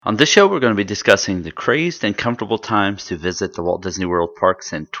On this show, we're going to be discussing the crazed and comfortable times to visit the Walt Disney World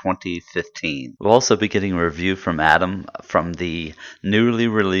parks in 2015. We'll also be getting a review from Adam from the newly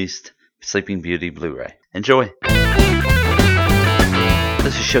released Sleeping Beauty Blu Ray. Enjoy!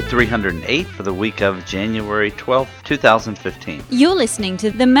 This is show 308 for the week of January 12th, 2015. You're listening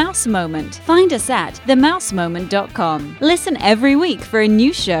to The Mouse Moment. Find us at themousemoment.com. Listen every week for a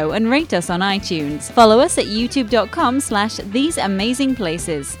new show and rate us on iTunes. Follow us at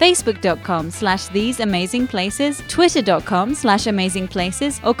youtube.com/theseamazingplaces, facebook.com/theseamazingplaces,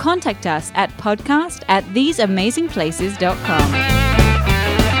 twitter.com/amazingplaces, or contact us at podcast@theseamazingplaces.com.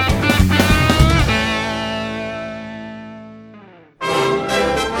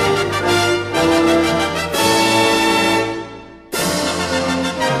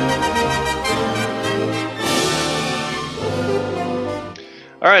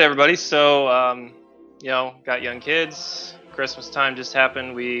 All right, everybody. So, got young kids. Christmas time just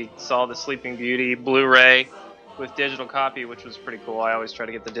happened. We saw the Sleeping Beauty Blu Ray with digital copy, which was pretty cool. I always try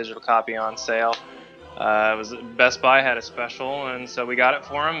to get the digital copy on sale. It was Best Buy had a special, and so we got it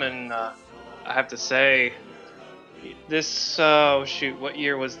for them. And I have to say, this what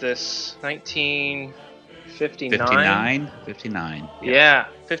year was this? 1959. 59. Yeah,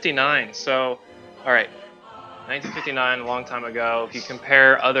 59. So, all right. 1959, a long time ago. If you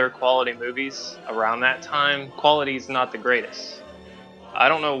compare other quality movies around that time, quality is not the greatest. I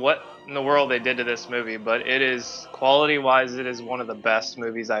don't know what in the world they did to this movie, but it is, quality-wise, it is one of the best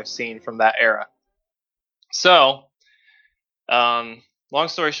movies I've seen from that era. So, long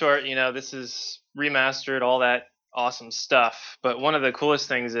story short, this is remastered, all that awesome stuff. But one of the coolest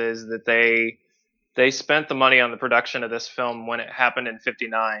things is that they spent the money on the production of this film when it happened in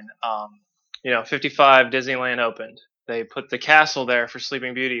 59. 55, Disneyland opened. They put the castle there for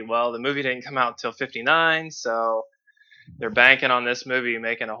Sleeping Beauty. Well, the movie didn't come out until 59, so they're banking on this movie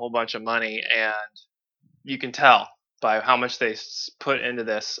making a whole bunch of money, and you can tell by how much they put into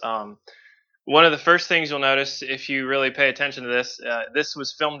this. One of the first things you'll notice if you really pay attention to this, this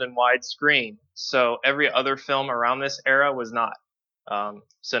was filmed in widescreen, so every other film around this era was not.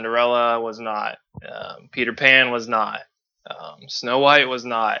 Cinderella was not. Peter Pan was not. Snow White was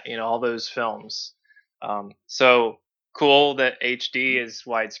not, all those films. So cool that HD is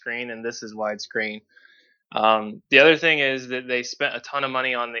widescreen and this is widescreen. The other thing is that they spent a ton of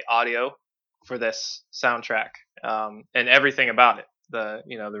money on the audio for this soundtrack, and everything about it, the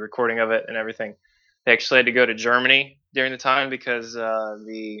recording of it and everything. They actually had to go to Germany during the time because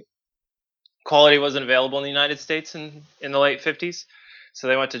the quality wasn't available in the United States in the late 50s. So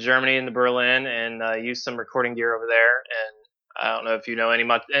they went to Germany and to Berlin and used some recording gear over there. And I don't know if you know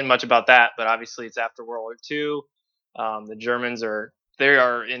much about that, but obviously it's after World War II. The Germans are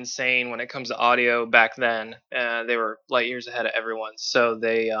insane when it comes to audio back then. They were light years ahead of everyone. So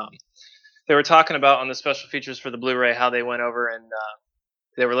they were talking about on the special features for the Blu-ray how they went over and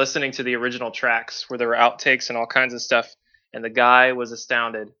they were listening to the original tracks where there were outtakes and all kinds of stuff. And the guy was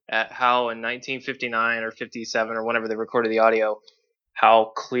astounded at how in 1959 or 57 or whenever they recorded the audio,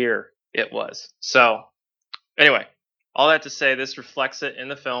 how clear it was. So anyway, all that to say, this reflects it in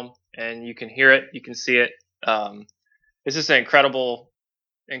the film, and you can hear it, you can see it. It's just an incredible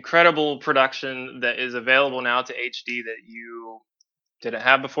production that is available now to HD that you didn't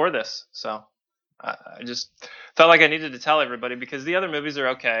have before this. So I just felt like I needed to tell everybody because the other movies are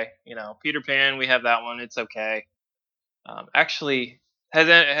okay. Peter Pan, we have that one, it's okay. Actually,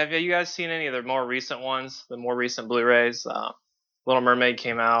 have you guys seen any of the more recent ones, the more recent Blu-rays? Little Mermaid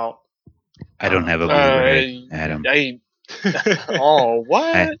came out. I don't have a Blu-ray, Adam. Oh,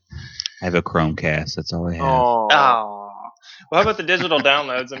 what? I have a Chromecast. That's all I have. Oh. Well, how about the digital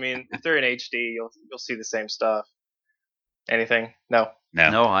downloads? I mean, if they're in HD, you'll see the same stuff. Anything? No.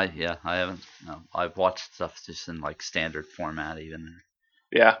 I haven't. No, I've watched stuff just in like standard format, even.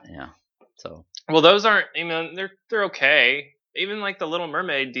 Yeah. So. Well, those aren't. They're okay. Even like the Little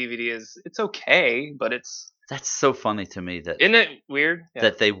Mermaid DVD it's okay, but it's. That's so funny to me that. Isn't it weird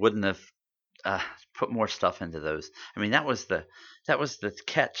that they wouldn't have put more stuff into those? I mean, that was the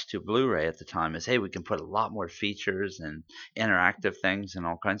catch to Blu-ray at the time. Is hey, we can put a lot more features and interactive things and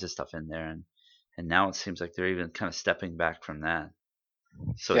all kinds of stuff in there, and now it seems like they're even kind of stepping back from that.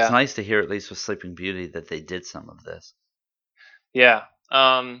 So it's nice to hear, at least with Sleeping Beauty, that they did some of this. Yeah.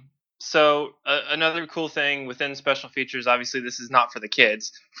 So another cool thing within special features, obviously this is not for the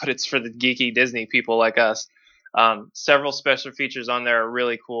kids, but it's for the geeky Disney people like us. Several special features on there are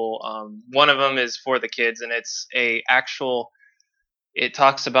really cool. One of them is for the kids, and it's it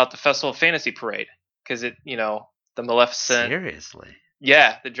talks about the Festival of Fantasy Parade, because the Maleficent. Seriously?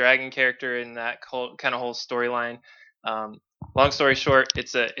 Yeah, the dragon character in that kind of whole storyline. long story short,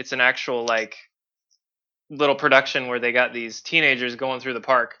 it's an actual like little production where they got these teenagers going through the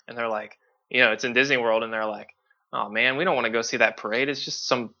park, and they're like, it's in Disney World, and they're like, oh man, we don't want to go see that parade. It's just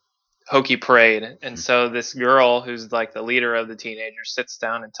some hokey parade. And so this girl who's like the leader of the teenagers sits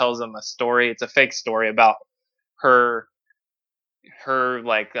down and tells them a story. It's a fake story about her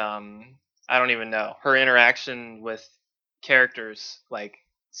like I don't even know, her interaction with characters like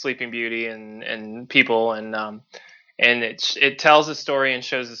Sleeping Beauty and people, and it tells a story and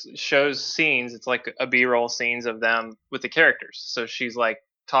shows scenes. It's like a B-roll scenes of them with the characters. So she's like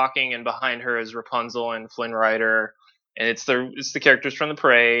talking, and behind her is Rapunzel and Flynn Rider, and it's the characters from the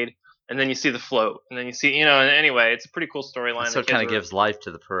parade. And then you see the float, and then you see, and anyway, it's a pretty cool storyline. So it kind of gives life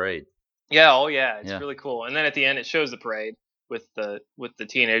to the parade. Yeah, oh yeah, it's really cool. And then at the end, it shows the parade with the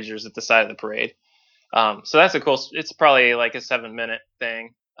teenagers at the side of the parade. So that's a cool. It's probably like a 7-minute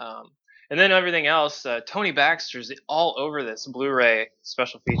thing. And then everything else, Tony Baxter's all over this Blu-ray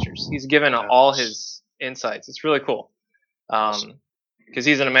special features. He's given all his insights. It's really cool. Because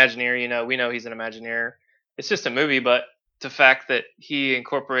he's an Imagineer, we know he's an Imagineer. It's just a movie, but the fact that he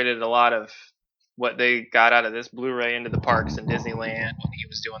incorporated a lot of what they got out of this Blu-ray into the parks in Disneyland when he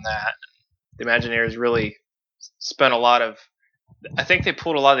was doing that. The Imagineers really spent a lot of, I think they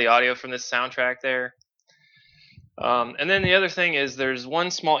pulled a lot of the audio from this soundtrack there. And then the other thing is there's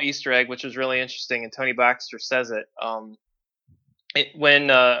one small Easter egg which is really interesting, and Tony Baxter says it. When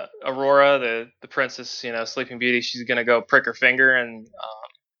Aurora, the princess, Sleeping Beauty, she's gonna go prick her finger, and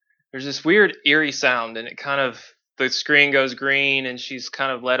there's this weird eerie sound, and it kind of, the screen goes green, and she's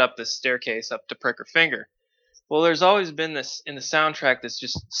kind of led up this staircase up to prick her finger. Well, there's always been this in the soundtrack that's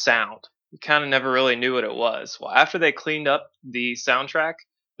just sound. You kind of never really knew what it was. Well, after they cleaned up the soundtrack,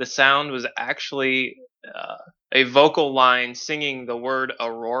 the sound was actually a vocal line singing the word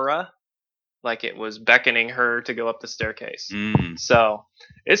Aurora, like it was beckoning her to go up the staircase. So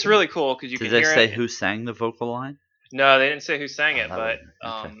it's really cool because you can hear it. Did they say who sang the vocal line? No, they didn't say who sang it, but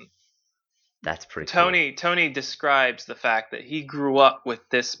that's pretty cool. Tony describes the fact that he grew up with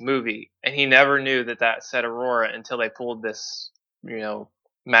this movie, and he never knew that said Aurora until they pulled this,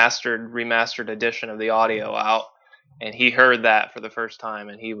 remastered edition of the audio out, and he heard that for the first time,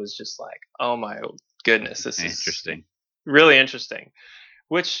 and he was just like, oh my goodness, this is interesting. Really interesting.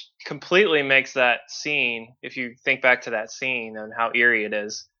 Which completely makes that scene, if you think back to that scene and how eerie it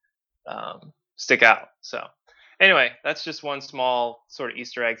is, stick out. So anyway, that's just one small sort of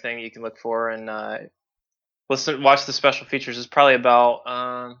Easter egg thing you can look for, and watch the special features. It's probably about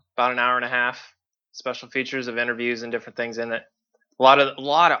an hour and a half special features of interviews and different things in it. A lot of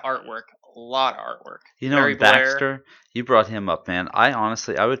artwork. Mary Baxter, Blair, you brought him up, man.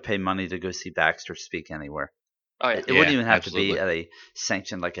 I would pay money to go see Baxter speak anywhere. Oh, yeah. It wouldn't even have to be at a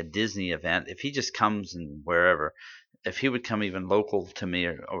sanctioned, like a Disney event. If he just comes and wherever, if he would come even local to me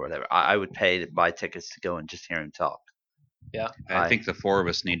or whatever, I would pay to buy tickets to go and just hear him talk. Yeah, I think the four of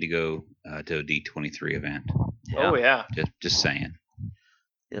us need to go to a D23 event. Yeah. Oh yeah, just saying.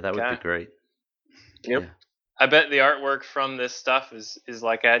 Yeah, that would be great. Yep. Yeah. I bet the artwork from this stuff is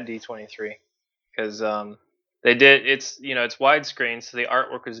like at D23 because they did it's widescreen, so the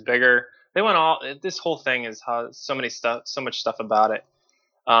artwork was bigger. They went this whole thing is so much stuff about it.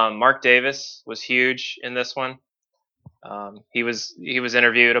 Mark Davis was huge in this one. He was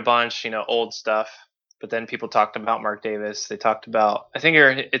interviewed a bunch, old stuff. But then people talked about Mark Davis. They talked about, I think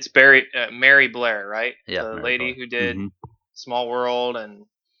it's Mary Blair, right? Yeah, the Mary lady Blair. Who did Small World, and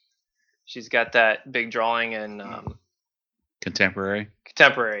she's got that big drawing and Contemporary.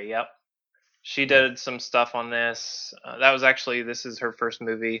 Yep. She did some stuff on this. This is her first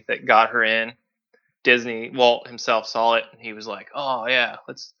movie that got her in. Walt himself saw it, and he was like, "Oh yeah,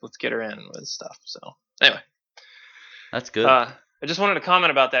 let's get her in with stuff." So anyway, that's good. I just wanted to comment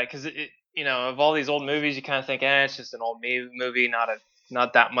about that because of all these old movies, you kind of think, it's just an old movie.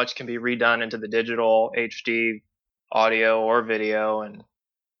 Not that much can be redone into the digital HD audio or video, and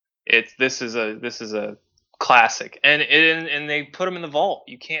this is a classic, and they put them in the vault.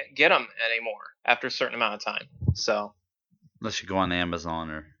 You can't get them anymore after a certain amount of time. So unless you go on Amazon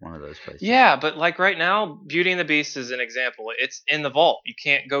or one of those places. Yeah, but like right now, Beauty and the Beast is an example. It's in the vault. You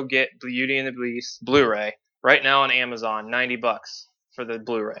can't go get Beauty and the Beast Blu-ray right now on Amazon. $90 for the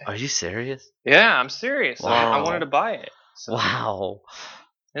Blu-ray. Are you serious? Yeah, I'm serious. Wow. I wanted to buy it. So. Wow.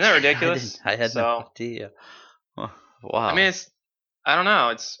 Isn't that ridiculous? I had no idea. Wow. I mean, I don't know.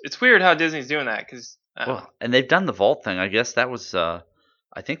 It's weird how Disney's doing that because. And they've done the vault thing. I guess that was. I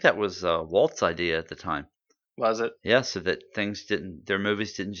think that was Walt's idea at the time. Was it? Yeah, so that their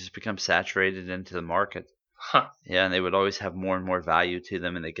movies didn't just become saturated into the market. Huh. Yeah, and they would always have more and more value to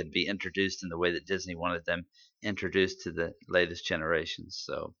them, and they could be introduced in the way that Disney wanted them introduced to the latest generations.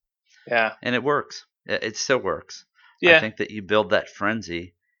 So, Yeah. and it works. It still works. I Yeah. think that you build that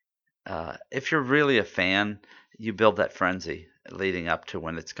frenzy. If you're really a fan, you build that frenzy leading up to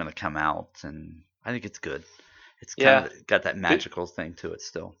when it's going to come out, and I think it's good. It's kind Yeah. of got that It, magical thing to it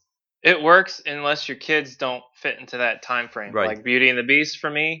still. it works unless your kids don't fit into that time frame. Right. Like Beauty and the Beast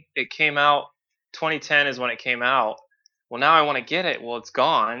for me, it came out 2010 is when it came out. Well, now I want to get it. Well, it's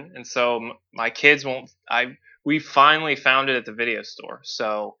gone, and so my kids won't. We finally found it at the video store.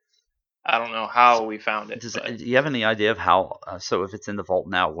 So I don't know how we found it, but Do you have any idea of how? So if it's in the vault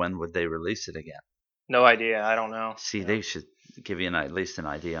now, when would they release it again? no idea. I don't know. See, Yeah. they should give you at least an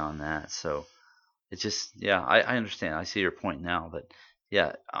idea on that. So it's just, yeah, I understand. I see your point now. But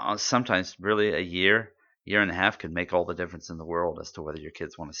yeah, sometimes really a year and a half could make all the difference in the world as to whether your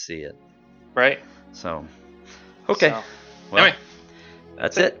kids want to see it. Right. So, okay. So, Well, anyway,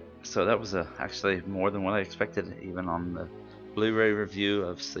 that's it. So that was actually more than what I expected, even on the Blu-ray review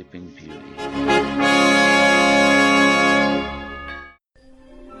of Sleeping Beauty.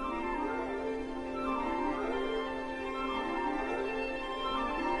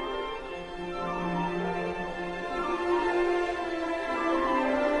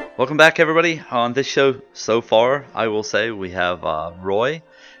 Welcome back, everybody. On this show so far, I will say we have Roy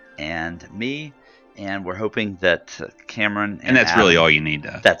and me, and we're hoping that Cameron And that's Adam, really all you need,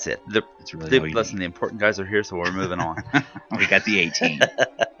 though. That's it. That's really all you Listen, the important guys are here, so we're moving on. We got the 18.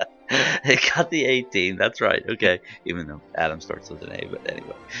 They got the 18. That's right. Okay. Even though Adam starts with an A, but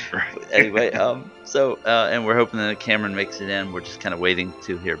anyway. Anyway, and we're hoping that Cameron makes it in. We're just kind of waiting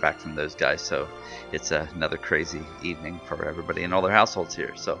to hear back from those guys. So it's another crazy evening for everybody and all their households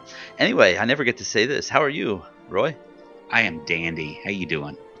here. So anyway, I never get to say this. How are you, Roy? I am dandy. How you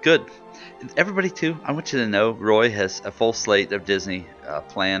doing? Good. Everybody, too, I want you to know Roy has a full slate of Disney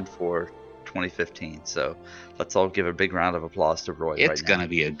planned for 2015. So let's all give a big round of applause to Roy. It's going to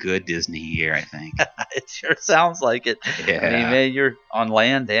be a good Disney year, I think. It sure sounds like it. Yeah. I mean, man, you're on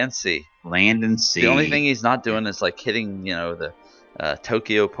land and sea. Land and sea. The only thing he's not doing is like hitting, the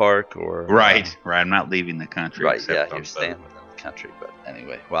Tokyo Park or Right. I'm not leaving the country. Right. except Yeah, on you're boat. staying within the country. But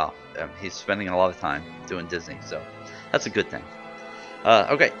anyway, wow, he's spending a lot of time doing Disney, so that's a good thing.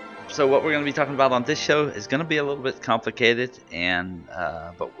 Okay. So what we're going to be talking about on this show is going to be a little bit complicated, and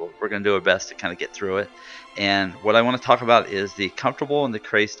but we're going to do our best to kind of get through it. And what I want to talk about is the comfortable and the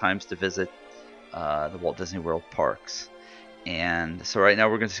crazed times to visit the Walt Disney World parks. And so right now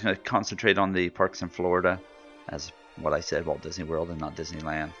we're just going to concentrate on the parks in Florida, as what I said, Walt Disney World and not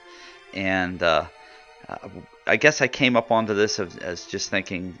Disneyland. And I guess I came up onto this as just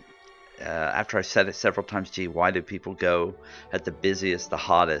thinking, after I said it several times, gee, why do people go at the busiest, the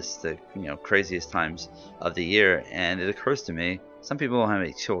hottest, the craziest times of the year? And it occurs to me, some people don't have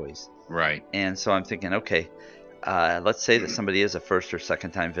any choice. Right. And so I'm thinking, okay, let's say that somebody is a first or second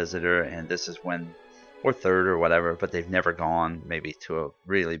time visitor, and this is when, or third or whatever, but they've never gone maybe to a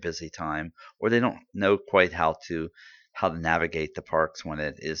really busy time, or they don't know quite how to navigate the parks when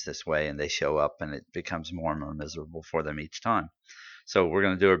it is this way, and they show up and it becomes more and more miserable for them each time. So we're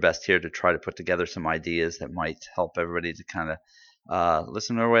going to do our best here to try to put together some ideas that might help everybody to kind of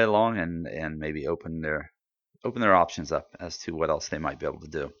listen their way along and maybe open their options up as to what else they might be able to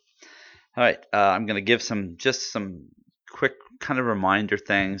do. All right, I'm going to give some quick kind of reminder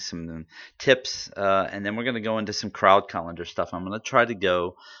things, some tips, and then we're going to go into some crowd calendar stuff. I'm going to try to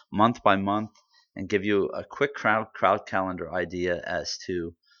go month by month and give you a quick crowd calendar idea as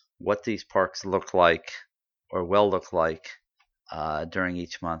to what these parks look like or will look like during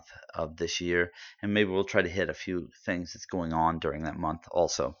each month of this year, and maybe we'll try to hit a few things that's going on during that month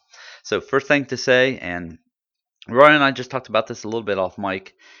also. So first thing to say, and Roy and I just talked about this a little bit off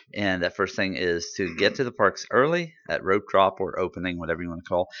mic, and that first thing is to get to the parks early at rope drop or opening, whatever you want to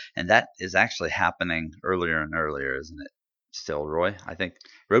call, and that is actually happening earlier and earlier, isn't it? Still, Roy, I think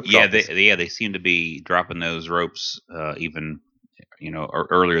rope drop. They seem to be dropping those ropes even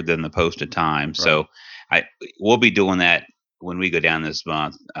earlier than the posted time. Right. So we'll be doing that when we go down this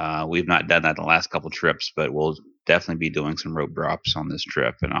month. We've not done that the last couple trips, but we'll definitely be doing some rope drops on this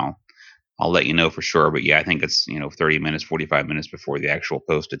trip, and I'll let you know for sure. But yeah, I think it's 30 minutes, 45 minutes before the actual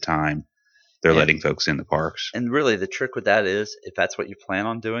posted time. They're letting folks in the parks. And really, the trick with that is, if that's what you plan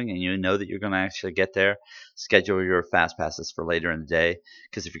on doing and you know that you're going to actually get there, schedule your fast passes for later in the day.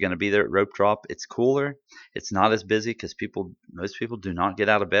 Because if you're going to be there at rope drop, it's cooler. It's not as busy because most people do not get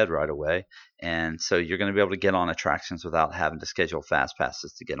out of bed right away. And so you're going to be able to get on attractions without having to schedule fast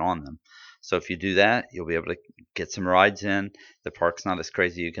passes to get on them. So if you do that, you'll be able to get some rides in. The park's not as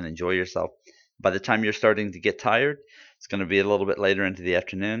crazy. You can enjoy yourself. by the time you're starting to get tired, it's going to be a little bit later into the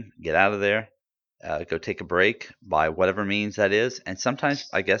afternoon. Get out of there, go take a break by whatever means that is. And sometimes,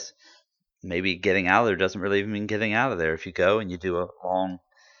 I guess, maybe getting out of there doesn't really even mean getting out of there. If you go and you do a long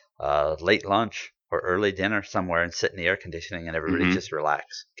late lunch or early dinner somewhere and sit in the air conditioning and everybody just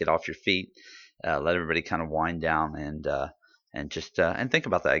relax, get off your feet, let everybody kind of wind down and just and think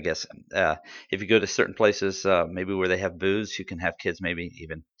about that. I guess if you go to certain places, maybe where they have booze, you can have kids maybe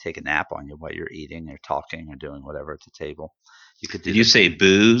even take a nap on you while you're eating or talking or doing whatever at the table. You could do. Did you say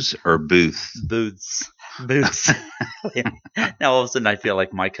booze or booth? Booths. Now all of a sudden I feel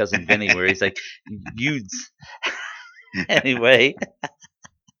like my cousin Vinny, where he's like, "Youths." Anyway.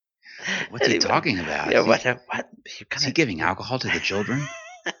 What's he talking about? Yeah, what? Is he giving alcohol to the children?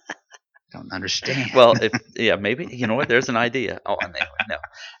 I don't understand. Well, maybe, you know what? There's an idea. Oh, anyway, no.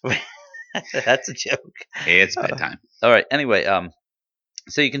 That's a joke. It's bedtime. All right. Anyway,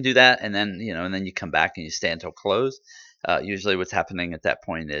 so you can do that, and then you come back and you stay until close. Usually what's happening at that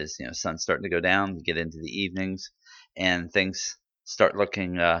point is, sun's starting to go down, you get into the evenings, and things start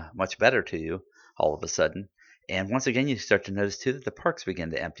looking much better to you all of a sudden. And once again, you start to notice, too, that the parks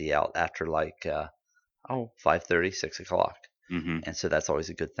begin to empty out after 5:30, 6 o'clock. And so that's always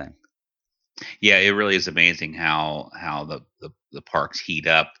a good thing. Yeah, it really is amazing how the parks heat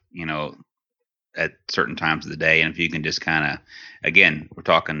up, at certain times of the day. And if you can just kind of, again, we're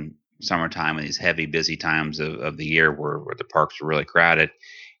talking summertime and these heavy, busy times of the year where the parks are really crowded.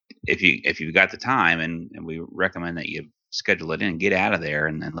 If you've got the time, and we recommend that you schedule it in, get out of there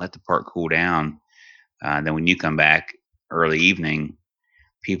and then let the park cool down. Then when you come back early evening,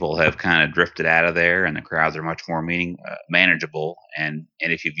 people have kind of drifted out of there, and the crowds are much more manageable. And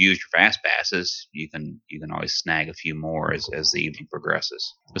if you've used your fast passes, you can always snag a few more as the evening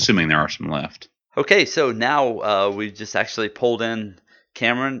progresses, assuming there are some left. Okay, so now we've just actually pulled in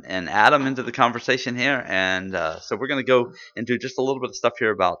Cameron and Adam into the conversation here, and so we're going to go and do just a little bit of stuff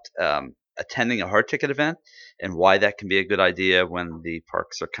here about attending a hard ticket event and why that can be a good idea when the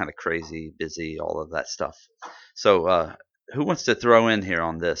parks are kind of crazy, busy, all of that stuff. So who wants to throw in here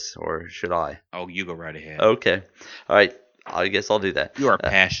on this, or should I? Oh, you go right ahead. Okay. All right. I guess I'll do that. You are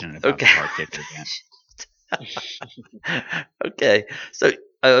passionate about the hard ticket event. Okay. So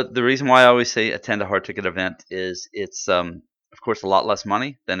the reason why I always say attend a hard ticket event is it's of course a lot less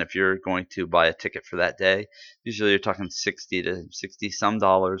money than if you're going to buy a ticket for that day. Usually you're talking $60 to $60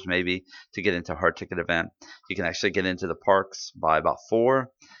 dollars maybe to get into a hard ticket event. You can actually get into the parks by about 4,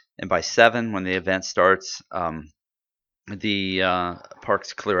 and by 7 when the event starts, the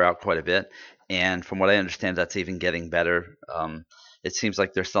parks clear out quite a bit. And from what I understand, that's even getting better. It seems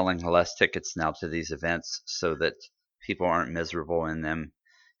like they're selling less tickets now to these events so that people aren't miserable in them.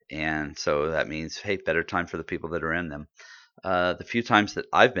 And so that means, hey, better time for the people that are in them. The few times that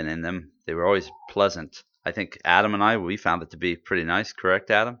I've been in them, they were always pleasant. I think Adam and we found it to be pretty nice.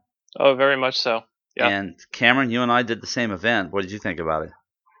 Correct, Adam? Oh, very much so. Yeah. And Cameron, you and I did the same event. What did you think about it?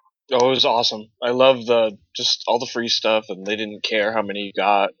 Oh, it was awesome. I love just all the free stuff, and they didn't care how many you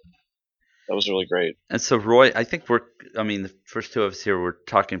got. That was really great. And so, Roy, I think the first two of us here, we're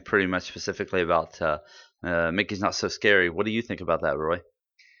talking pretty much specifically about Mickey's Not So Scary. What do you think about that, Roy?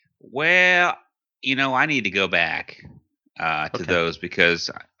 Well, I need to go back to those, because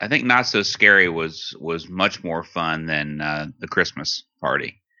I think Not So Scary was much more fun than the Christmas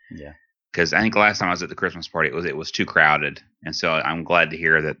party. Yeah. Because I think last time I was at the Christmas party, it was too crowded, and so I'm glad to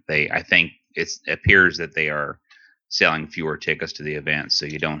hear that I think it appears that they are selling fewer tickets to the event, so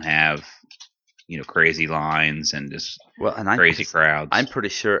you don't have crazy lines and just crazy crowds. I'm pretty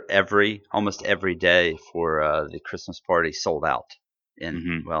sure almost every day for the Christmas party sold out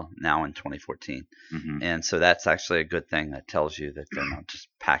now in 2014, and so that's actually a good thing. That tells you that they're not just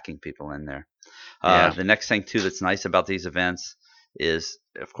packing people in there. The next thing too that's nice about these events is,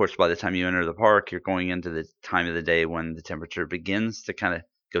 of course, by the time you enter the park, you're going into the time of the day when the temperature begins to kind of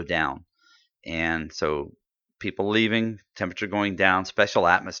go down. And so people leaving, temperature going down, special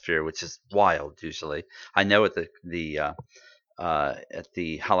atmosphere, which is wild usually. I know at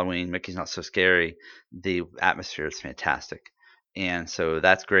the Halloween Mickey's Not So Scary, the atmosphere is fantastic. And so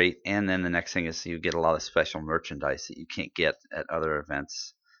that's great. And then the next thing is you get a lot of special merchandise that you can't get at other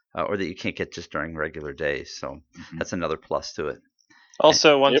events, or that you can't get just during regular days. So that's another plus to it.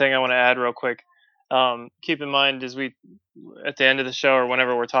 Also, one thing I want to add real quick. Keep in mind, as we at the end of the show or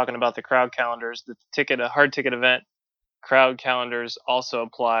whenever we're talking about the crowd calendars, a hard ticket event crowd calendars also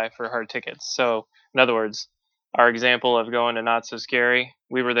apply for hard tickets. So, in other words, our example of going to Not So Scary,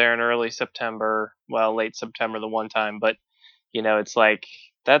 we were there in early September, late September the one time, but it's like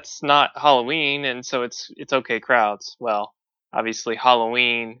that's not Halloween, and so it's okay crowds. Well, obviously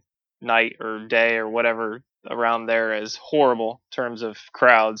Halloween night or day or whatever around there as horrible in terms of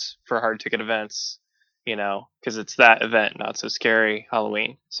crowds for hard ticket events, because it's that event, not so scary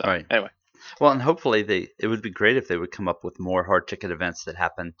Halloween. So Right. anyway, Well, and hopefully it would be great if they would come up with more hard ticket events that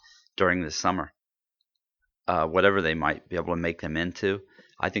happen during the summer. Whatever they might be able to make them into.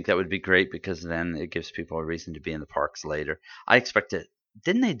 I think that would be great because then it gives people a reason to be in the parks later. I expect it.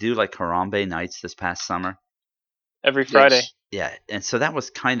 Didn't they do like Harambe nights this past summer? every Friday. Yes. Yeah, and so that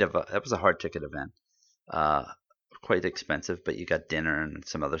was that was a hard ticket event. Uh, Quite expensive, but you got dinner and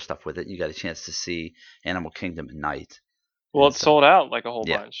some other stuff with it. You got a chance to see Animal Kingdom at night. Well, And it so- sold out like a whole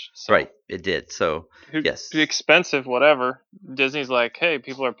Yeah. bunch. So Right, it did. So yes, expensive, whatever. Disney's like, hey,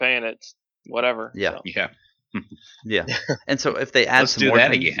 people are paying it, whatever. Yeah. So. Yeah. yeah. And so if they add Let's some do more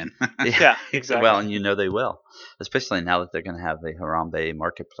that things- again. Yeah, exactly. Well, and they will, especially now that they're going to have the Harambe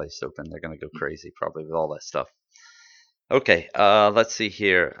marketplace open. They're going to go crazy probably with all that stuff. Okay, let's see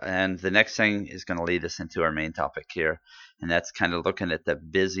here. And the next thing is going to lead us into our main topic here. And that's kind of looking at the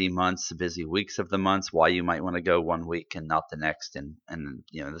busy months, the busy weeks of the months, why you might want to go one week and not the next and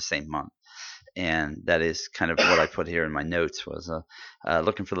the same month. And that is kind of what I put here in my notes was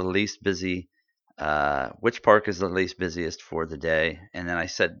looking for the least busy, which park is the least busiest for the day. And then I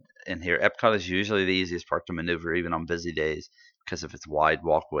said in here, Epcot is usually the easiest park to maneuver even on busy days because of its wide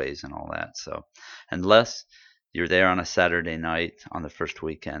walkways and all that. So unless you're there on a Saturday night on the first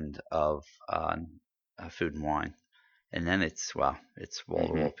weekend of Food and Wine. And then it's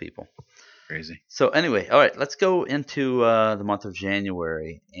wall-to-wall people. Crazy. So anyway, all right, let's go into the month of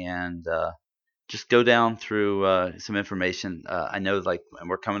January and just go down through some information. I know, and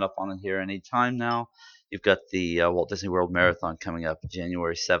we're coming up on it here any time now. You've got the Walt Disney World Marathon coming up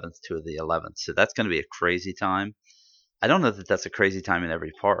January 7th to the 11th. So that's going to be a crazy time. I don't know that that's a crazy time in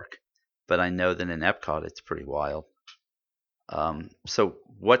every park, but I know that in Epcot it's pretty wild. So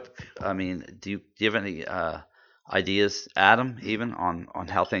do you have any ideas, Adam, even on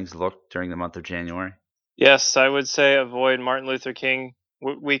how things look during the month of January? Yes, I would say avoid Martin Luther King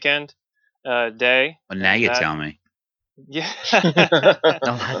weekend day. Well, now you tell me. Yeah.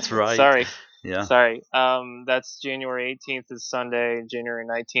 No, that's right. Sorry. Yeah. Sorry. That's January 18th is Sunday. January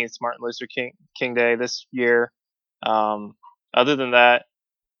 19th is Martin Luther King Day this year. Other than that,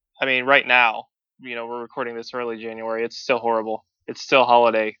 I mean, right now, we're recording this early January. It's still horrible. It's still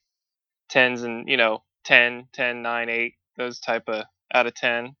holiday. 10s and, 10, 10, 9, 8, those type of out of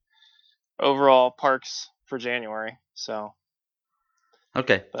 10 overall parks for January. So.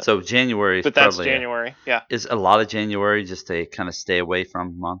 Okay. So January is but that's probably January. Yeah. Is a lot of January just a kind of stay away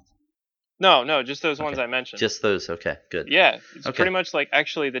from month? No, just those ones I mentioned. Just those. Okay, good. Yeah, it's Okay. pretty much like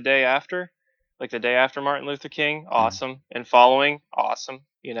actually the day after, Martin Luther King, awesome, and following, awesome.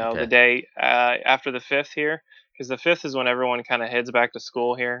 Okay. The day after the 5th here, because the 5th is when everyone kind of heads back to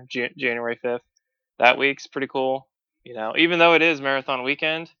school here, January 5th. That week's pretty cool. Even though it is marathon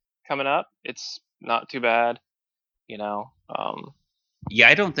weekend coming up, it's not too bad. Yeah,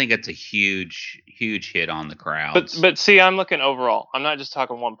 I don't think it's a huge hit on the crowds. But see, I'm looking overall. I'm not just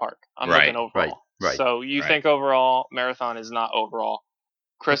talking one park. I'm Right, looking overall. right. So you Right. think overall, marathon is not overall.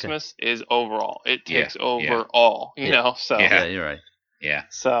 Christmas is overall. It takes overall, so. Yeah. Yeah, you're right. Yeah.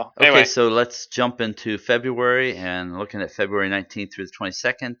 So, Okay, anyway. so let's jump into February and looking at February 19th through the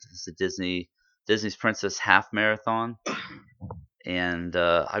 22nd is the Disney's Princess Half Marathon. And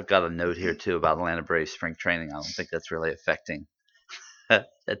I've got a note here too about Atlanta Braves spring training. I don't think that's really affecting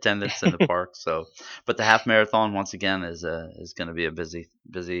attendance in the park. So, but the half marathon once again is going to be a busy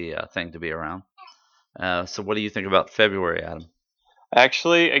thing to be around. So, what do you think about February, Adam?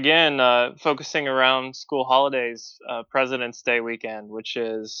 Actually, again, focusing around school holidays, President's Day weekend, which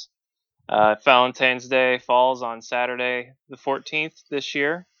is Valentine's Day falls on Saturday the 14th this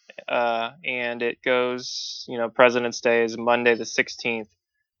year. And it goes, President's Day is Monday the 16th.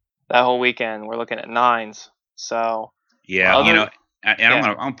 That whole weekend, we're looking at 9s. So, Yeah, I'm Yeah.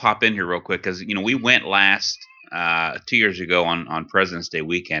 gonna pop in here real quick because we went last 2 years ago on President's Day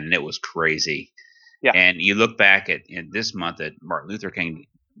weekend and it was crazy. Yeah. And you look back at this month at Martin Luther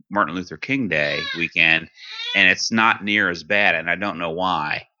King Day weekend, and it's not near as bad. And I don't know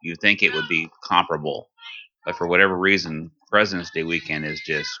why. You think it would be comparable, but for whatever reason, President's Day weekend is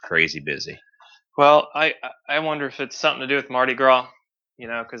just crazy busy. well, I wonder if it's something to do with Mardi Gras,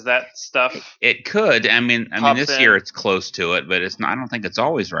 because that stuff. It could. I mean, Pops this in. year it's close to it, but it's not. I don't think it's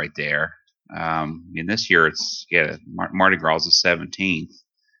always right there. This year it's Mardi Gras is the 17th.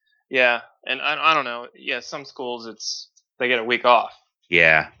 Yeah, and I don't know. Yeah, some schools they get a week off.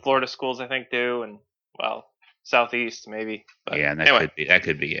 Yeah, Florida schools I think do, and Southeast maybe. But yeah, and anyway, that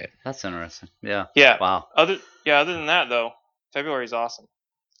could be it. That's interesting. Yeah. yeah. Wow. Other than that though, February's awesome.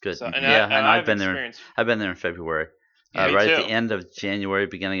 Good. So, and Yeah, and I've experienced. I've been there in February. Yeah, me Right at too. the end of January,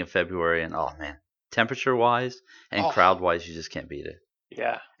 beginning of February, and oh man, temperature wise and Oh. crowd wise, you just can't beat it.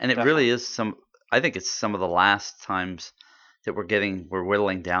 Yeah. And it definitely. really is I think it's some of the last times that we're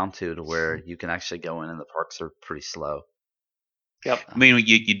whittling down to where you can actually go in and the parks are pretty slow. Yep. I mean,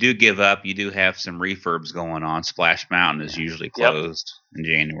 you do give up. You do have some refurbs going on. Splash Mountain is usually closed in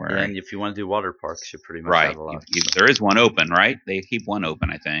January. And if you want to do water parks, you pretty much have a lot. There is one open, right? They keep one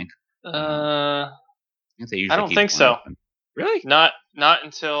open, I think. I they usually don't keep think one so. open. Really? Not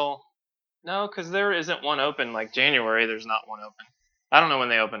until because there isn't one open. Like January, there's not one open. I don't know when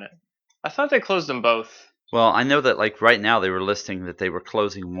they open it. I thought they closed them both. Well, I know that like right now they were listing that they were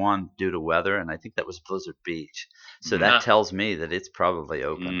closing one due to weather, and I think that was Blizzard Beach. So that tells me that it's probably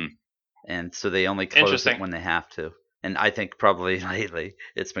open. And so they only close it when they have to. And I think probably lately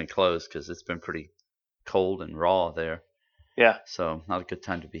it's been closed because it's been pretty cold and raw there. Yeah. So not a good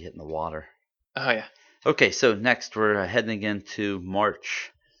time to be hitting the water. Oh, yeah. Okay, so next we're heading into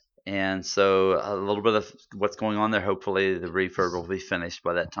March. And so a little bit of what's going on there. Hopefully the refurb will be finished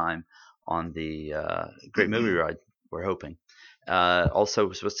by that time on the Great Movie Ride, we're hoping. Also,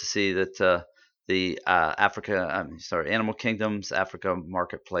 we're supposed to see that the Animal Kingdom's Africa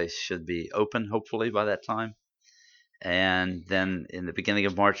Marketplace should be open, hopefully, by that time. And then in the beginning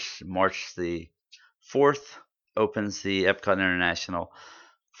of March the 4th, opens the Epcot International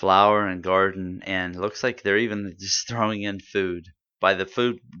Flower and Garden, and it looks like they're even just throwing in food. By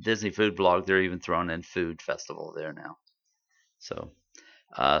the Disney Food blog, they're even throwing in food festival there now. So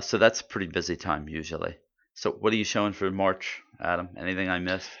that's a pretty busy time usually. So what are you showing for March, Adam? Anything I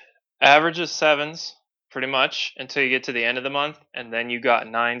missed? Average is 7s, pretty much, until you get to the end of the month, and then you got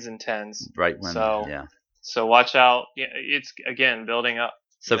 9s and 10s. Right when, So watch out. Yeah, it's again building up.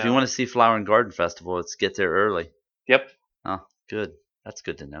 So if you want to see Flower and Garden Festival, let's get there early. Yep. Oh, good. That's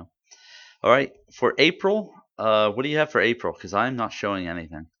good to know. All right, for April, what do you have for April? Because I'm not showing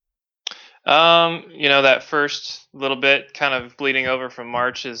anything. That first little bit kind of bleeding over from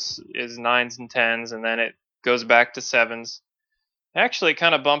March is 9s and 10s, and then it goes back to 7s. Actually, it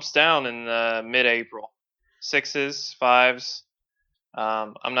kind of bumps down in mid-April. 6s, 5s.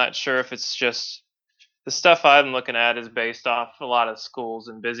 I'm not sure if it's just the stuff I'm looking at is based off a lot of schools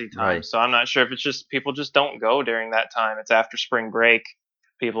and busy times. Right. So I'm not sure if it's just people just don't go during that time. It's after spring break.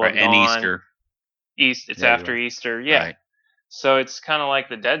 People have gone. And Easter. It's after Easter. Yeah. Right. So it's kind of like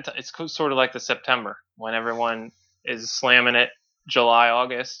the dead time. It's sort of like the September when everyone is slamming it July,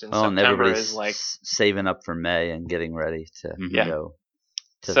 August, and September and is like saving up for May and getting ready to go.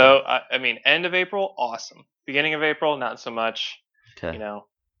 I mean, end of April, awesome. Beginning of April, not so much. Okay.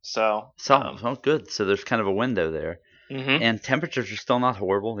 So good. So there's kind of a window there. Mm-hmm. And temperatures are still not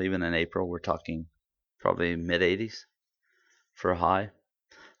horrible. Even in April, we're talking probably mid-80s for a high,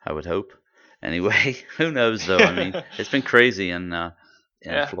 I would hope. Anyway, who knows, though? I mean, it's been crazy in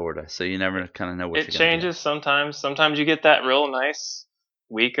Florida, so you never kind of know what you're going to get. It changes sometimes. Sometimes you get that real nice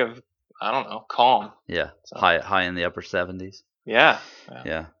week of, I don't know, calm. Yeah, so. high in the upper 70s. Yeah.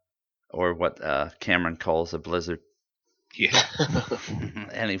 Or what Cameron calls a blizzard. Yeah.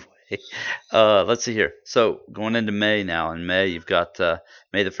 Anyway, let's see here. So going into May now. In May, you've got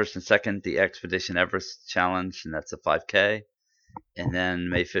May the 1st and 2nd, the Expedition Everest Challenge, and that's a 5K. And then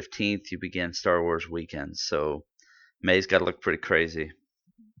May 15th, you begin Star Wars weekend. So May's got to look pretty crazy.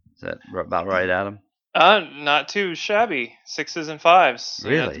 Is that about right, Adam? Not too shabby. 6s and 5s.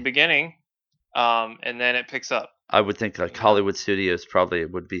 Really? At the beginning. And then it picks up. I would think like Hollywood Studios probably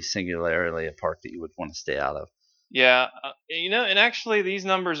would be singularly a park that you would want to stay out of. Yeah. And actually these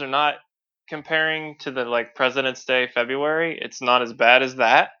numbers are not comparing to the like President's Day, February. It's not as bad as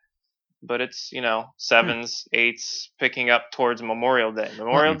that. But it's, 7s, 8s, picking up towards Memorial Day.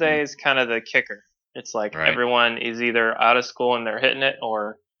 Memorial Day is kind of the kicker. It's like everyone is either out of school and they're hitting it,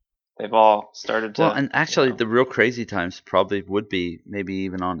 or they've all started to. Well, and actually, the real crazy times probably would be maybe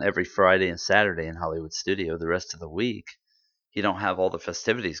even on every Friday and Saturday in Hollywood Studio. The rest of the week, you don't have all the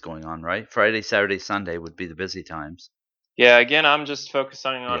festivities going on, right? Friday, Saturday, Sunday would be the busy times. Yeah, again, I'm just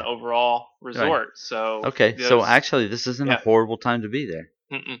focusing on overall resort. Right. So so actually, this isn't a horrible time to be there.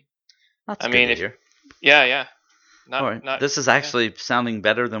 Mm-mm. That's good to hear. Yeah. This is actually sounding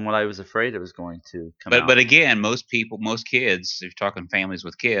better than what I was afraid it was going to come out. But again, most kids, if you're talking families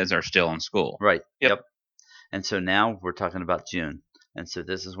with kids, are still in school. Right. Yep. And so now we're talking about June. And so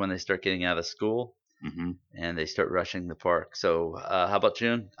this is when they start getting out of school and they start rushing the park. So how about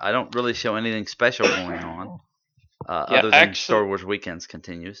June? I don't really show anything special going on other than Star Wars Weekends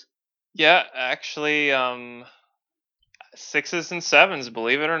continues. Yeah, actually, 6s and 7s,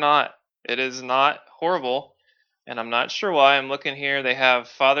 believe it or not. It is not horrible. and I'm not sure why. I'm looking here. They have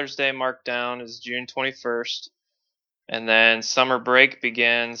Father's Day marked down as June 21st, and then summer break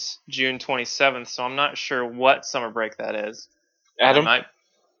begins June 27th. So I'm not sure what summer break that is. Adam,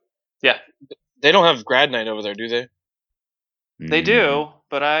 yeah, they don't have grad night over there, do they? they do,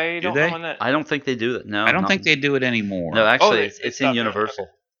 but I don't they? know when that. I don't think they do it. No, I don't think they do it anymore. No, actually, they it's in stopped doing it. Universal.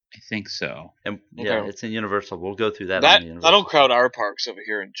 I think so. And, yeah, Okay. it's in Universal. We'll go through that. on the Universal. That'll crowd our parks over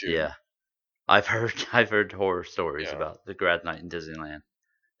here in June. Yeah, I've heard horror stories Yeah. about the grad night in Disneyland.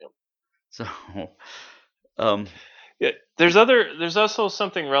 Yep. So, Yeah, there's also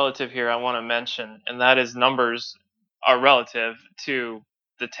something relative here I want to mention, and that is numbers are relative to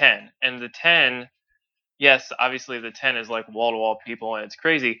the 10. And the 10, yes, obviously the 10 is like wall-to-wall people and it's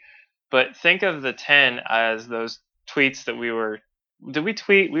crazy, but think of the 10 as those tweets that we were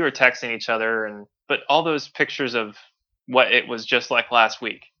texting each other, but all those pictures of what it was just like last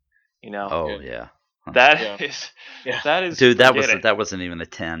week, oh yeah. that Yeah. is Dude, that forget it. wasn't even a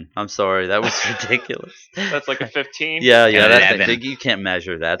 10. I'm sorry, that was ridiculous. That's like a 15. Yeah, Yeah, that's Evan. big. You can't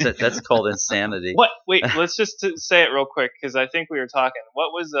measure that. That's called insanity. What? Wait, let's just say it real quick because I think we were talking.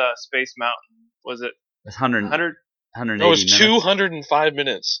 What was Space Mountain? Was it It's 100, 100? 180 It was minutes. 205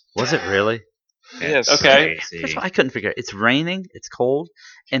 minutes. Was it really? Yes. Okay. Crazy. That's what I couldn't figure out. It's raining, it's cold,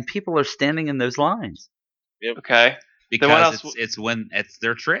 and people are standing in those lines. Okay. Then what Because else? it's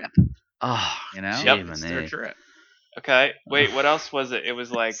their trip. Oh, You know, gee, it's man. their trip. Okay. Wait, what else was it? It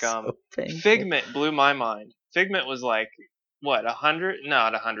was like So painful. Figment blew my mind. Figment was like what 100?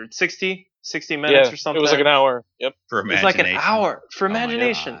 Not 100. 60 minutes Yeah, or something. it was like an hour. Yep. For It was like an imagination. hour for Oh my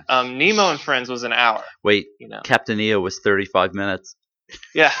imagination. gosh. Nemo and Friends was an hour. Wait, You know. Captain EO was 35 minutes.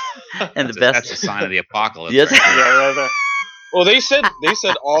 Yeah. And the That's best. a sign of the apocalypse. Yes. right there. Yeah. Right there. Well, they said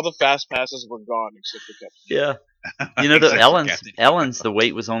all the fast passes were gone except for Captain. Yeah. You know, the Except for Captain. Ellen's, the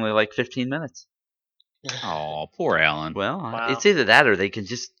wait was only like 15 minutes. Oh, poor Ellen. Well, Wow. it's either that or they can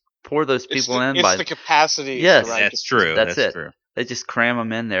just pour those It's people in it's by. the capacity. Yes. to ride That's true. That's it. True. They just cram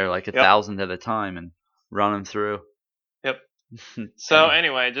them in there like 1,000 at a time and run them through. Yep. So And-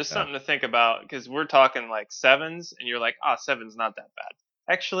 anyway, just something to think about because we're talking like 7s, and you're like, 7's not that bad.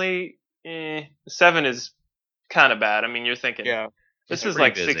 Actually, 7 is kind of bad. I mean, you're thinking Yeah. this It's is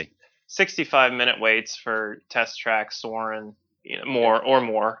pretty like busy. 65-minute waits for Test Track, Soarin',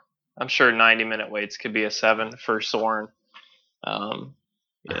 more. I'm sure 90-minute waits could be a 7 for Soarin'.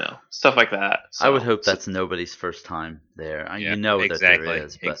 Stuff like that. I would So- hope that's nobody's first time there. Yeah, You know exactly, that there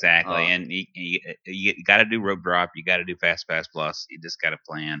is. But, exactly. And you got to do rope drop. You got to do Fast Pass Plus. You just got to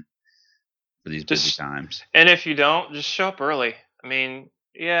plan for these busy Just- times. And if you don't, just show up early. I mean,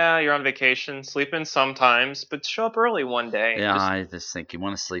 yeah, you're on vacation, sleep in sometimes, but show up early one day. yeah, Just- I just think you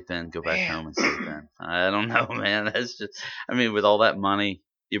want to sleep in, go back Man. home and sleep in. I don't know, man. That's just. I mean, with all that money,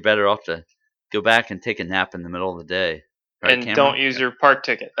 you're better off to go back and take a nap in the middle of the day. Right, and Cameron? don't use your park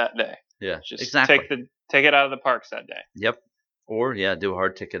ticket that day. Yeah, Just exactly. take it out of the parks that day. Yep. Or do a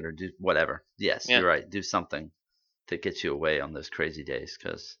hard ticket or do whatever. Yes, Yeah. you're right. Do something to get you away on those crazy days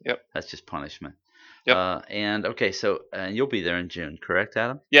because Yep. that's just punishment. Yep. And okay, so you'll be there in June, correct,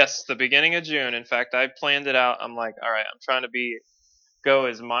 Adam? Yes, the beginning of June. In fact, I planned it out. I'm like, all right, I'm trying to go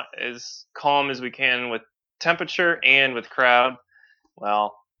as calm as we can with temperature and with crowd.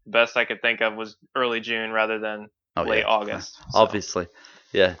 Well, the best I could think of was early June rather than late August. So. Obviously,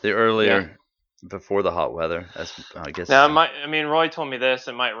 yeah. The earlier before the hot weather, as I guess. Now, Roy told me this.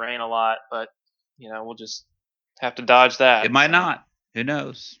 It might rain a lot, but we'll just have to dodge that. It might not. Who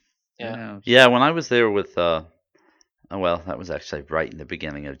knows? Yeah. Who knows? Yeah, when I was there with, that was actually right in the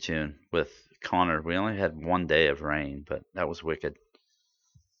beginning of June with Connor. We only had one day of rain, but that was wicked.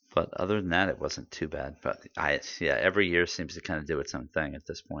 But other than that, it wasn't too bad. But every year seems to kind of do its own thing at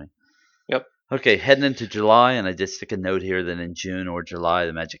this point. Yep. Okay, heading into July, and I did stick a note here that in June or July,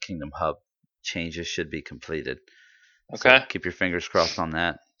 the Magic Kingdom Hub changes should be completed. Okay. So keep your fingers crossed on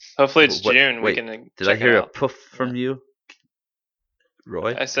that. Hopefully it's Wait, June. wait, We can. Did I check hear it a out. poof from you,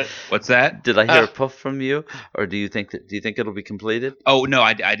 Roy? I said. What's that? Did I hear a Ah. poof from you, or do you think it'll be completed? Oh no,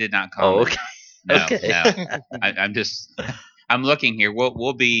 I did not comment. Oh, okay. No, Okay. no. I'm looking here.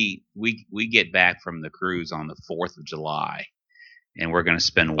 We get back from the cruise on the 4th of July, and we're going to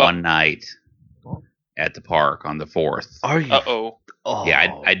spend one night at the park on the 4th. Are you? Uh-oh. Oh.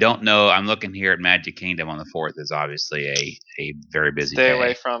 Yeah, I don't know. I'm looking here at Magic Kingdom on the 4th is obviously a very busy Stay day.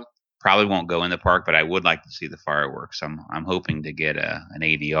 away from. Probably won't go in the park, but I would like to see the fireworks. I'm hoping to get an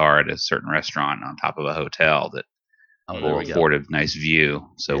ADR at a certain restaurant on top of a hotel that Oh, there will we go. afford a nice view.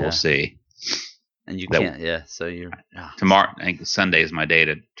 So Yeah. we'll see. And you that- can't. Yeah. So you're. Tomorrow, I think Sunday is my day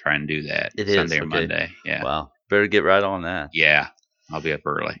to try and do that. It is, Sunday or okay. Monday. Yeah. Wow. Better get right on that. Yeah. I'll be up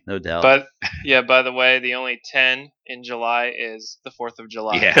early. No doubt. But Yeah, by the way, the only 10 in July is the 4th of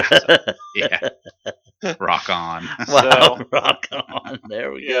July. Yeah. Yeah. Rock on. Wow, So- rock on.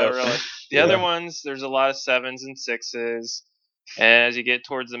 There we Yeah, go. really. The Yeah. other ones, there's a lot of 7s and 6s. And as you get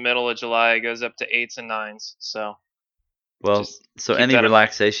towards the middle of July, it goes up to 8s and 9s. So, Well, just so keep any that in mind.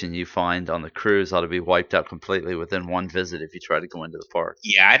 relaxation you find on the cruise ought to be wiped out completely within one visit if you try to go into the park.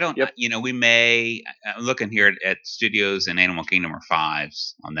 Yeah, I don't. Yep. We may. I'm looking here at Studios and Animal Kingdom are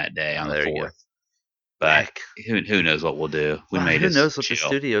 5s on that day on the There you go. 4th. But Heck. who knows what we'll do? We Wow, may who just knows what chill. the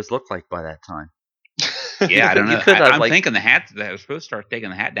studios look like by that time? Yeah, I don't You know. could have, I'm like- thinking the hat. That was supposed to start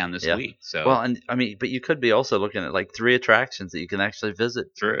taking the hat down this Yeah. week. So Well, and I mean, but you could be also looking at like 3 attractions that you can actually visit.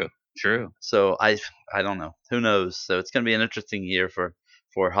 true. So I don't know. Who knows? So it's going to be an interesting year for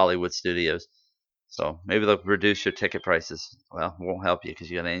Hollywood studios. So maybe they'll reduce your ticket prices. Well, it won't help you because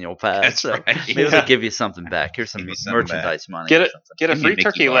you got an annual pass. That's so right. Maybe Yeah. they'll give you something back. Here's some Give you something merchandise money. Get or it. something. Get a Give me a free Mickey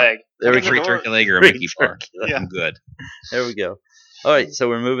turkey bar. leg. There Come we in the go. Free door. turkey leg or a Free Mickey bar. turkey leg. Yeah. I'm good. There we go. All right, so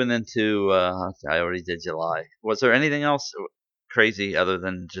we're moving into. I already did July. Was there anything else crazy other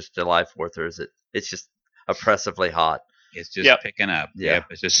than just July 4th, or is it? It's just oppressively hot. It's just Yep. picking up. Yeah. Yep,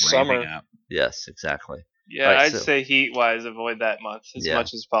 it's just Summer. ramping up. Yes, exactly. Yeah, Right, I'd so- say heat-wise, avoid that month as Yeah.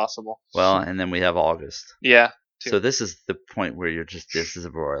 much as possible. Well, and then we have August. Yeah. So this is the point where you're just this is a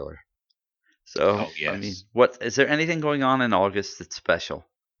broiler. So Oh, yes. I mean, what is there anything going on in August that's special?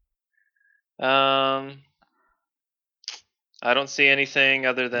 I don't see anything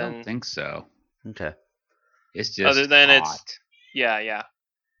other I than don't think so. Okay. It's just Other than hot. it's- yeah.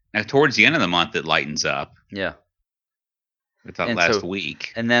 Now towards the end of the month it lightens up. Yeah. It's that And last so-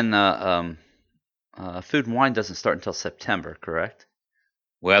 week. And then Food and Wine doesn't start until September, correct?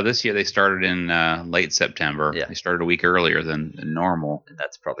 Well, this year they started in late September. Yeah. They started a week earlier than normal, And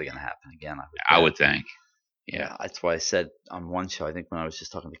that's probably going to happen again. I bet. would think. Yeah. That's why I said on one show, I think when I was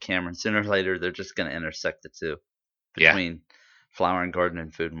just talking to Cameron, sooner or later they're just going to intersect the two Yeah. between Flower and Garden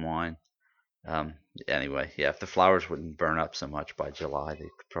and Food and Wine. Anyway, yeah, if the flowers wouldn't burn up so much by July, they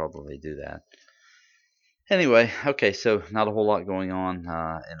could probably do that. Anyway, okay, so not a whole lot going on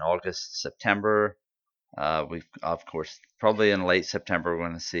in August, September. We've, of course, probably in late September, we're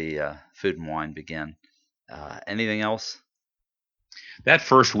going to see Food and Wine begin. Anything else? That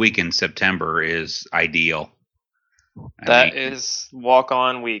first week in September is ideal. That is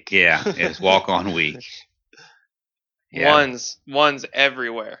walk-on week. Yeah, it's walk on week. Yeah. Ones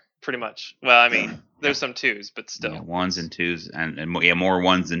everywhere, pretty much. Well, I mean, there's some 2s, but still. Yeah, 1s and 2s and more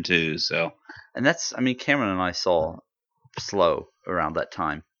 1s than 2s. So And that's, I mean, Cameron and I saw slow around that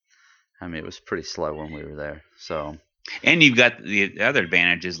time. I mean, it was pretty slow when we were there. So, and you've got the other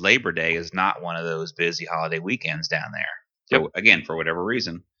advantage is Labor Day is not one of those busy holiday weekends down there. Again, for whatever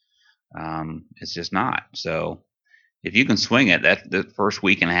reason, it's just not. So if you can swing it, that the first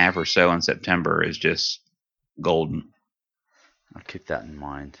week and a half or so in September is just golden. I'll keep that in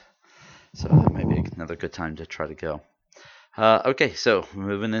mind. So that may be another good time to try to go. Okay, so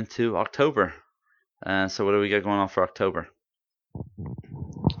moving into October. So what do we got going on for October?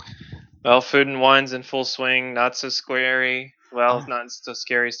 Well, Food and Wine's in full swing. Not so scary. Well, Not so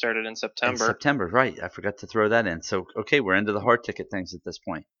scary started in September. In September, right. I forgot to throw that in. So, okay, we're into the hard ticket things at this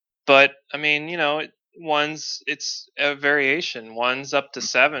point. But, I mean, it's a variation. One's up to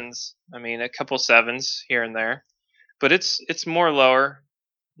 7s. I mean, a couple 7s here and there. But it's more low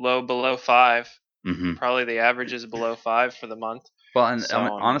below 5. Mm-hmm. Probably the average is below 5 for the month. Well, and So, I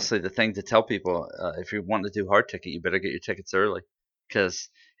mean, honestly, the thing to tell people, if you want to do hard ticket, you better get your tickets early. Because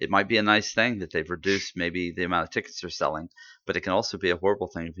it might be a nice thing that they've reduced maybe the amount of tickets they're selling, but it can also be a horrible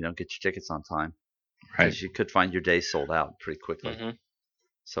thing if you don't get your tickets on time. Right. Because you could find your day sold out pretty quickly. Mhm.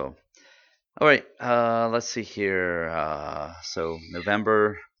 So, all right, let's see here. So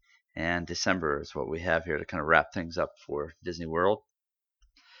November and December is what we have here to kind of wrap things up for Disney World.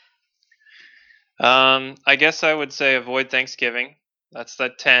 I guess I would say avoid Thanksgiving. That's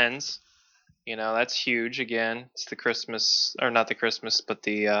the 10s. That's huge. Again, it's the Christmas, or not the Christmas, but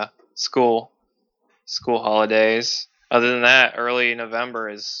the school holidays. Other than that, early November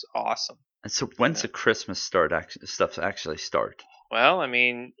is awesome. And so when's the Christmas stuff actually start? Well, I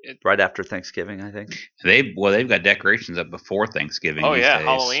mean, Right after Thanksgiving, I think. They've got decorations up before Thanksgiving. oh these yeah, days.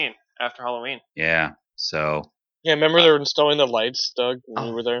 Halloween, after Halloween. Yeah. So Yeah, remember they were installing the lights, Doug, when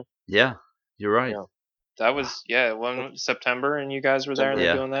we were there? Yeah, you're right. Yeah. That was when September, and you guys were there and Yeah.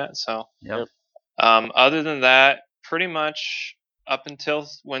 they're doing that. So, Yep. other than that, pretty much up until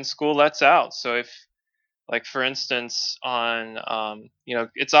when school lets out. So if, like for instance, on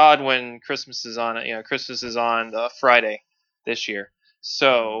it's odd when Christmas is on. Christmas is on the Friday this year.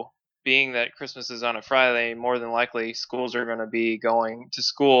 So being that Christmas is on a Friday, more than likely schools are going to be going to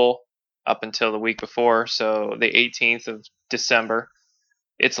school up until the week before, so the 18th of December.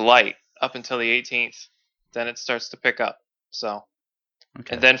 It's light up until the 18th. Then it starts to pick up. So,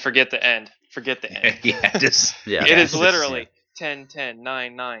 Okay. and then forget the end. Forget the end. Yeah, just Yeah. It is just- literally 10, 10,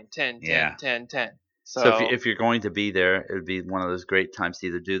 9, 9, 10, 10, Yeah. 10, 10. So if you're going to be there, it would be one of those great times to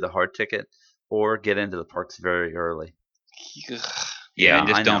either do the hard ticket or get into the parks very early. Yeah, and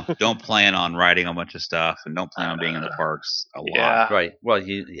I just know. don't plan on riding a bunch of stuff, and don't plan on being in the parks a lot. Yeah. Right. Well,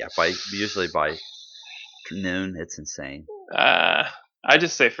 usually by noon, it's insane. I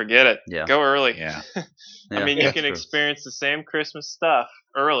just say forget it. Yeah. Go early. Yeah. I mean, you can experience the same Christmas stuff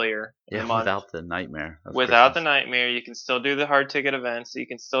earlier in the month. Without the nightmare. Without the Christmas. nightmare, you can still do the hard ticket events. You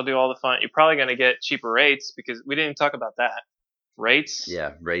can still do all the fun. You're probably going to get cheaper rates because we didn't even talk about that. Rates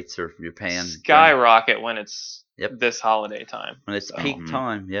Yeah, rates are you're paying skyrocket when it's Yep. this holiday time. when it's So, peak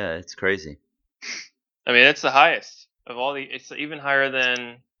time. Yeah, it's crazy. I mean, it's the highest of all the. It's even higher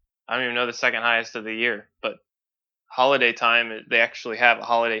than I don't even know the second highest of the year. But holiday time, they actually have a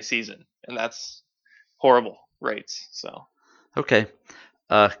holiday season, and that's horrible rates. So Okay,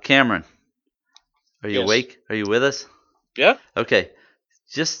 Cameron, are you Yes. awake? Are you with us? Yeah. Okay,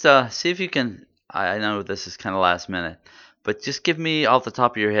 just see if you can. I know this is kind of last minute, but just give me off the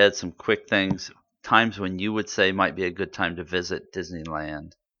top of your head some quick things, times when you would say might be a good time to visit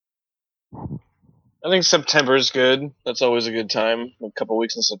Disneyland. I think September is good. That's always a good time. A couple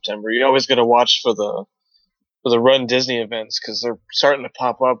weeks in September. You always got to watch for the Run Disney events because they're starting to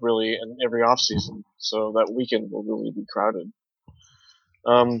pop up really in every off season. So that weekend will really be crowded.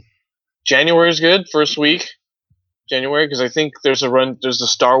 January is good. First week, January, because I think there's the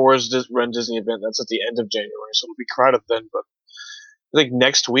Star Wars Run Disney event that's at the end of January, so it'll be crowded then. But I think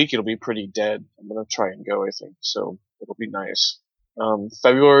next week it'll be pretty dead. I'm gonna try and go. I think so. It'll be nice.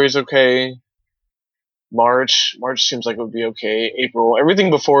 February is okay. March seems like it would be okay. April, everything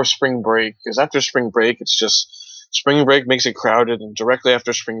before spring break, because after spring break, it's just spring break makes it crowded, and directly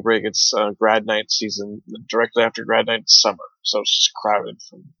after spring break, it's grad night season. And directly after grad night, it's summer, so it's just crowded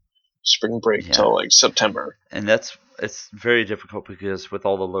from spring break till like September. And it's very difficult because with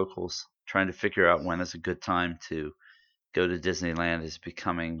all the locals trying to figure out when is a good time to go to Disneyland is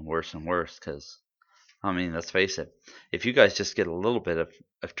becoming worse and worse because, I mean, let's face it, if you guys just get a little bit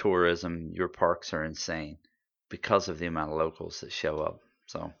of tourism, your parks are insane because of the amount of locals that show up.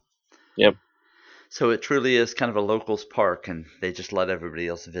 So, Yep. So it truly is kind of a locals park, and they just let everybody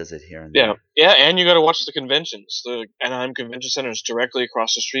else visit here and Yeah, there. yeah, and you got to watch the conventions. The Anaheim Convention Center is directly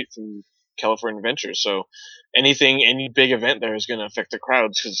across the street from California Adventure, so any big event there is going to affect the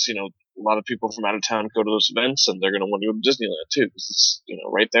crowds because a lot of people from out of town go to those events, and they're going to want to go to Disneyland too because it's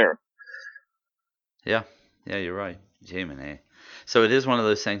right there. Yeah, you're right. Jiminy. So it is one of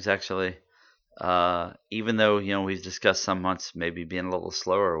those things, actually. Even though we've discussed some months maybe being a little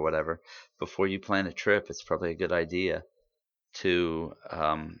slower or whatever, before you plan a trip, it's probably a good idea to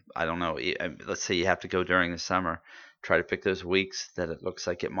I don't know. Let's say you have to go during the summer. Try to pick those weeks that it looks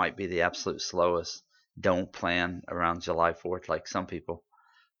like it might be the absolute slowest. Don't plan around July 4th like some people.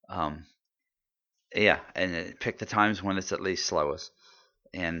 Yeah, and pick the times when it's at least slowest.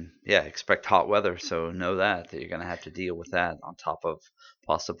 And yeah, expect hot weather, so know that you're going to have to deal with that on top of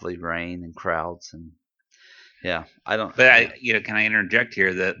possibly rain and crowds and yeah, I don't. But can I interject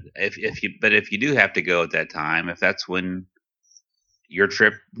here that if you do have to go at that time, if that's when your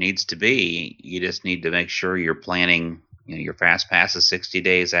trip needs to be, you just need to make sure you're planning. Your fast pass is 60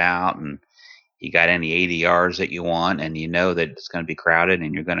 days out, and you got any ADRs that you want, and you know that it's going to be crowded,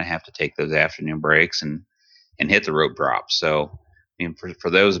 and you're going to have to take those afternoon breaks and hit the rope drops. So,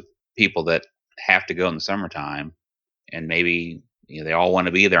 for those people that have to go in the summertime, and maybe they all want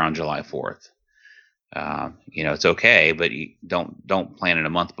to be there on July 4th. It's okay, but you don't plan it a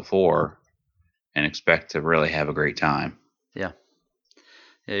month before and expect to really have a great time. Yeah,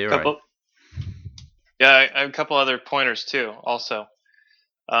 you're right. Yeah, I have a couple other pointers too. Also,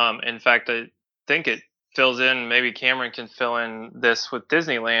 in fact, I think it fills in. Maybe Cameron can fill in this with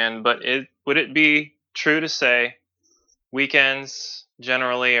Disneyland. But would it be true to say weekends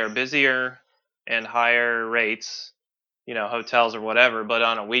generally are busier and higher rates, hotels or whatever, but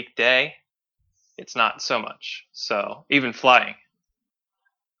on a weekday, it's not so much. So even flying,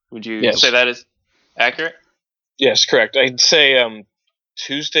 would you say that is accurate? Yes, correct. I'd say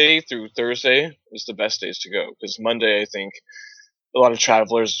Tuesday through Thursday is the best days to go because Monday, I think a lot of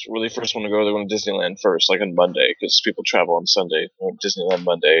travelers really first want to go. They want to Disneyland first, like on Monday, because people travel on Sunday. They want Disneyland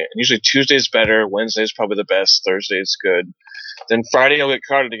Monday, and usually Tuesday's better. Wednesday's probably the best. Thursday's good. Then Friday will get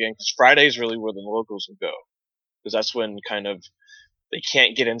crowded again because Friday's really where the locals will go because that's when kind of they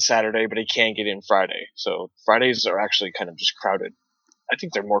can't get in Saturday, but they can get in Friday. So Fridays are actually kind of just crowded I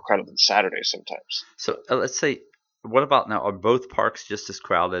think they're more crowded than Saturday sometimes. So let's say, what about now? Are both parks just as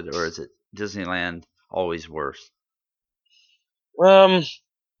crowded, or is it Disneyland always worse?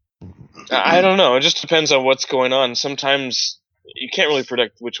 I don't know. It just depends on what's going on. Sometimes you can't really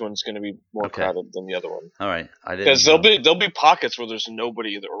predict which one's going to be more crowded than the other one. All right, I didn't. Because there'll be pockets where there's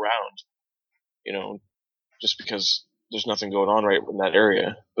nobody around, just because there's nothing going on right in that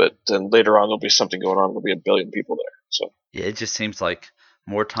area. But then later on, there'll be something going on. There'll be 1 billion people there. So yeah, it just seems like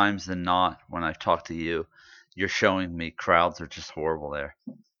more times than not, when I've talked to you, you're showing me crowds are just horrible there.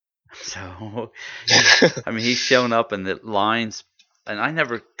 So, I mean, he's shown up and the lines, and I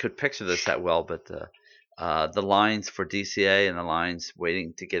never could picture this that well, but the lines for DCA and the lines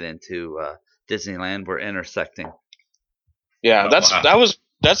waiting to get into Disneyland were intersecting. Yeah,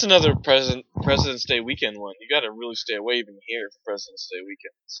 that's another President's Day weekend one. You got to really stay away even here for President's Day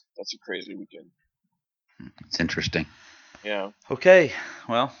weekend. That's a crazy weekend. It's interesting. Yeah. Okay,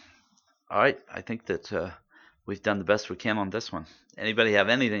 well, all right. I think that we've done the best we can on this one. Anybody have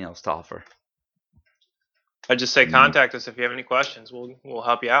anything else to offer? I'd just say contact us if you have any questions. We'll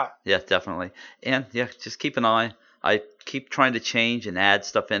help you out. Yeah, definitely. And yeah, just keep an eye. I keep trying to change and add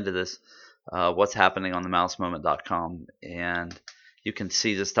stuff into this, what's happening on the mousemoment.com. And you can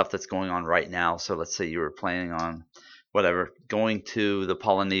see the stuff that's going on right now. So let's say you were planning on going to the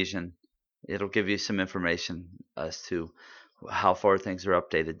Polynesian. It'll give you some information as to how far things are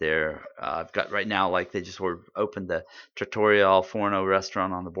updated there. I've got right now, like they just opened the Trattoria Al Forno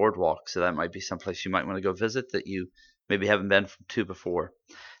restaurant on the boardwalk, so that might be someplace you might want to go visit that you maybe haven't been to before.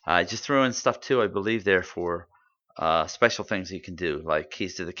 Just throw in stuff too, I believe, there for special things you can do, like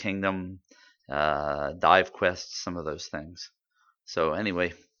Keys to the Kingdom, Dive Quest, some of those things. So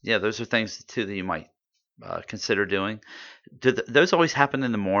anyway, yeah, those are things too that you might consider doing. Do those always happen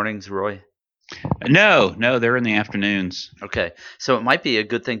in the mornings, Roy? No, they're in the afternoons. Okay, so it might be a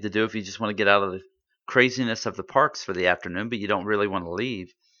good thing to do if you just want to get out of the craziness of the parks for the afternoon, but you don't really want to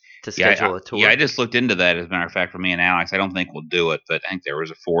leave to schedule a tour. Yeah, I just looked into that. As a matter of fact, for me and Alex, I don't think we'll do it, but I think there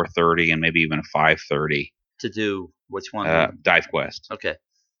was a 4:30 and maybe even a 5:30 to do which one? Dive Quest. Okay,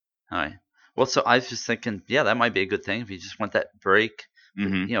 all right. Well, so I was just thinking, yeah, that might be a good thing if you just want that break,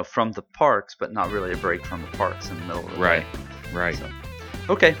 from the parks, but not really a break from the parks in the middle of the day. Right. So,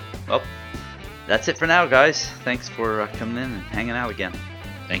 okay, well. That's it for now, guys. Thanks for coming in and hanging out again.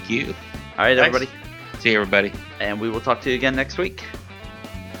 Thank you. All right, everybody. See you, everybody. And we will talk to you again next week.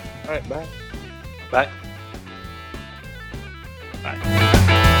 All right, bye. Bye. Bye.